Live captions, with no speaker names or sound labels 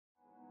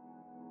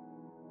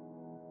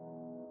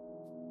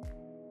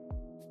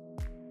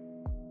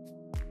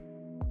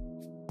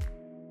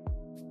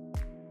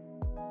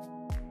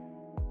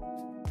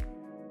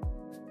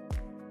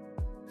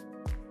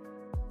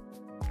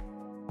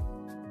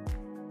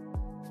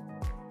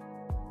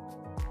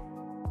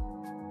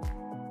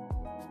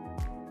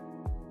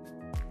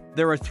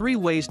There are 3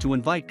 ways to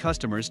invite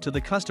customers to the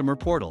customer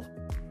portal.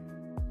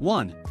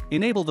 1.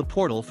 Enable the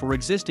portal for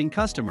existing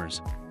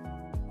customers.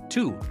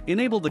 2.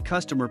 Enable the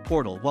customer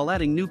portal while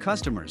adding new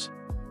customers.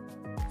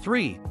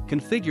 3.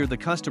 Configure the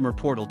customer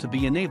portal to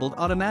be enabled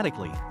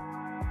automatically.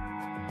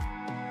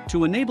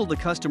 To enable the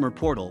customer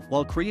portal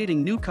while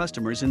creating new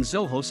customers in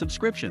Zoho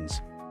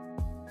subscriptions,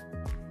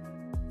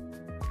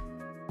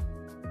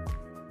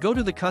 go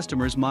to the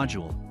Customers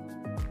module.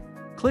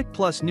 Click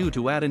Plus New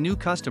to add a new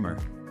customer.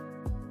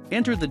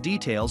 Enter the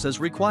details as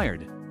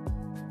required.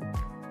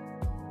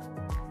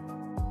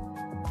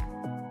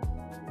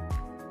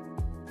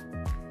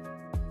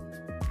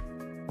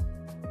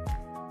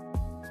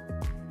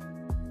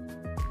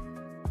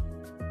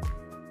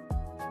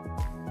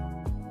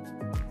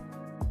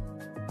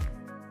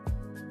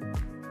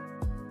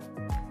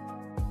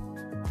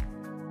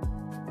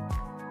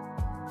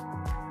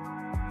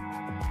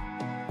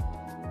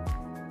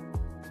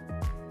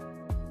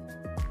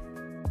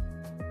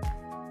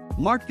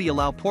 Mark the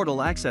Allow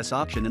Portal Access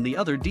option in the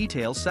Other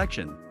Details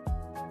section.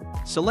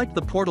 Select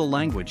the portal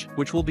language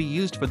which will be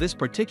used for this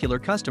particular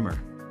customer.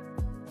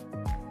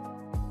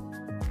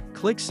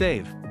 Click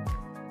Save.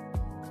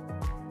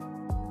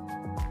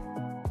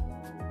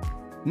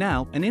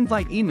 Now, an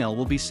invite email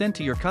will be sent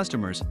to your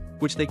customers,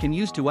 which they can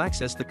use to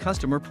access the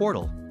customer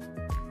portal.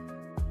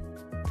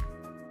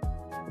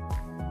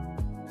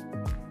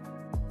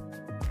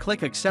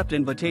 Click Accept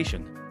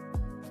Invitation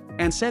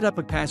and set up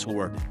a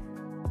password.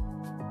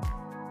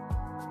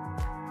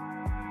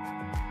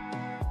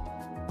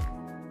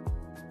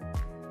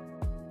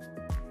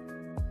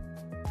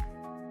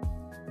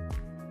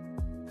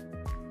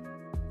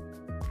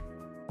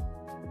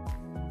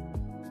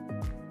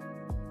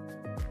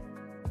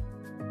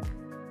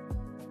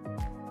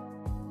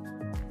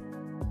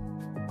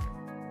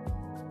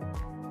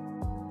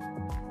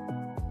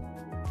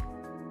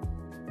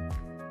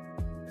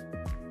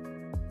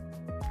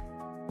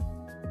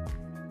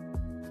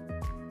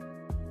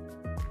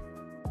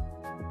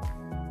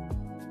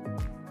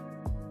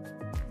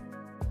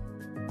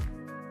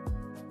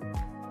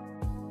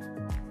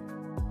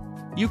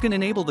 You can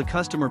enable the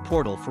customer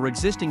portal for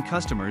existing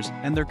customers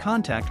and their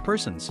contact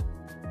persons.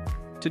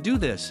 To do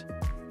this,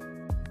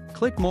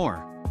 click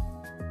More.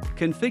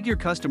 Configure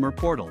Customer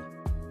Portal.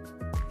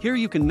 Here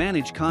you can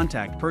manage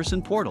Contact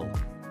Person Portal.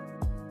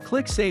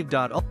 Click Save.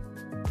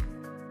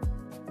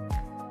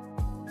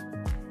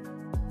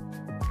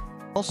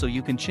 Also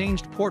you can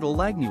change portal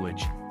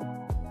language.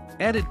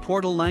 Edit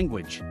portal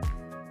language.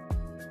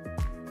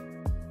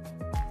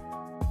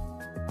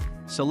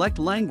 Select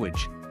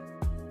language.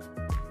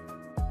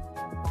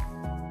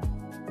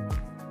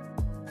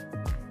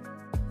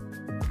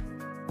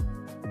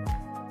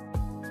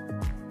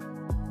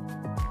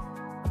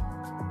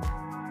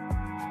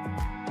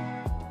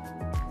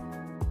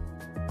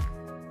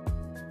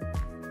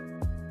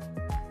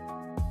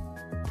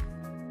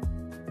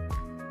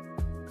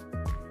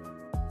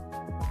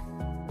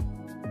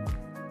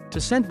 To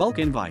send bulk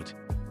invite,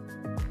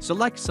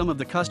 select some of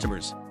the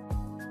customers.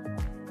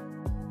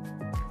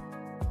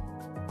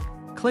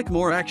 Click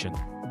More Action.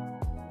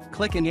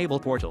 Click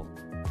Enable Portal.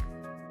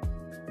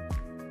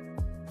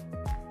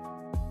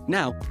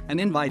 Now, an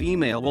invite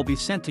email will be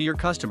sent to your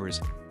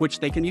customers, which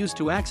they can use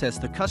to access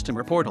the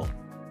customer portal.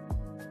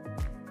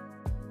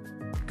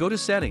 Go to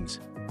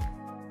Settings.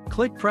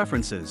 Click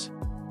Preferences.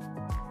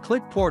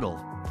 Click Portal.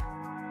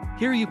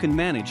 Here you can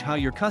manage how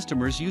your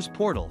customers use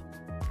portal.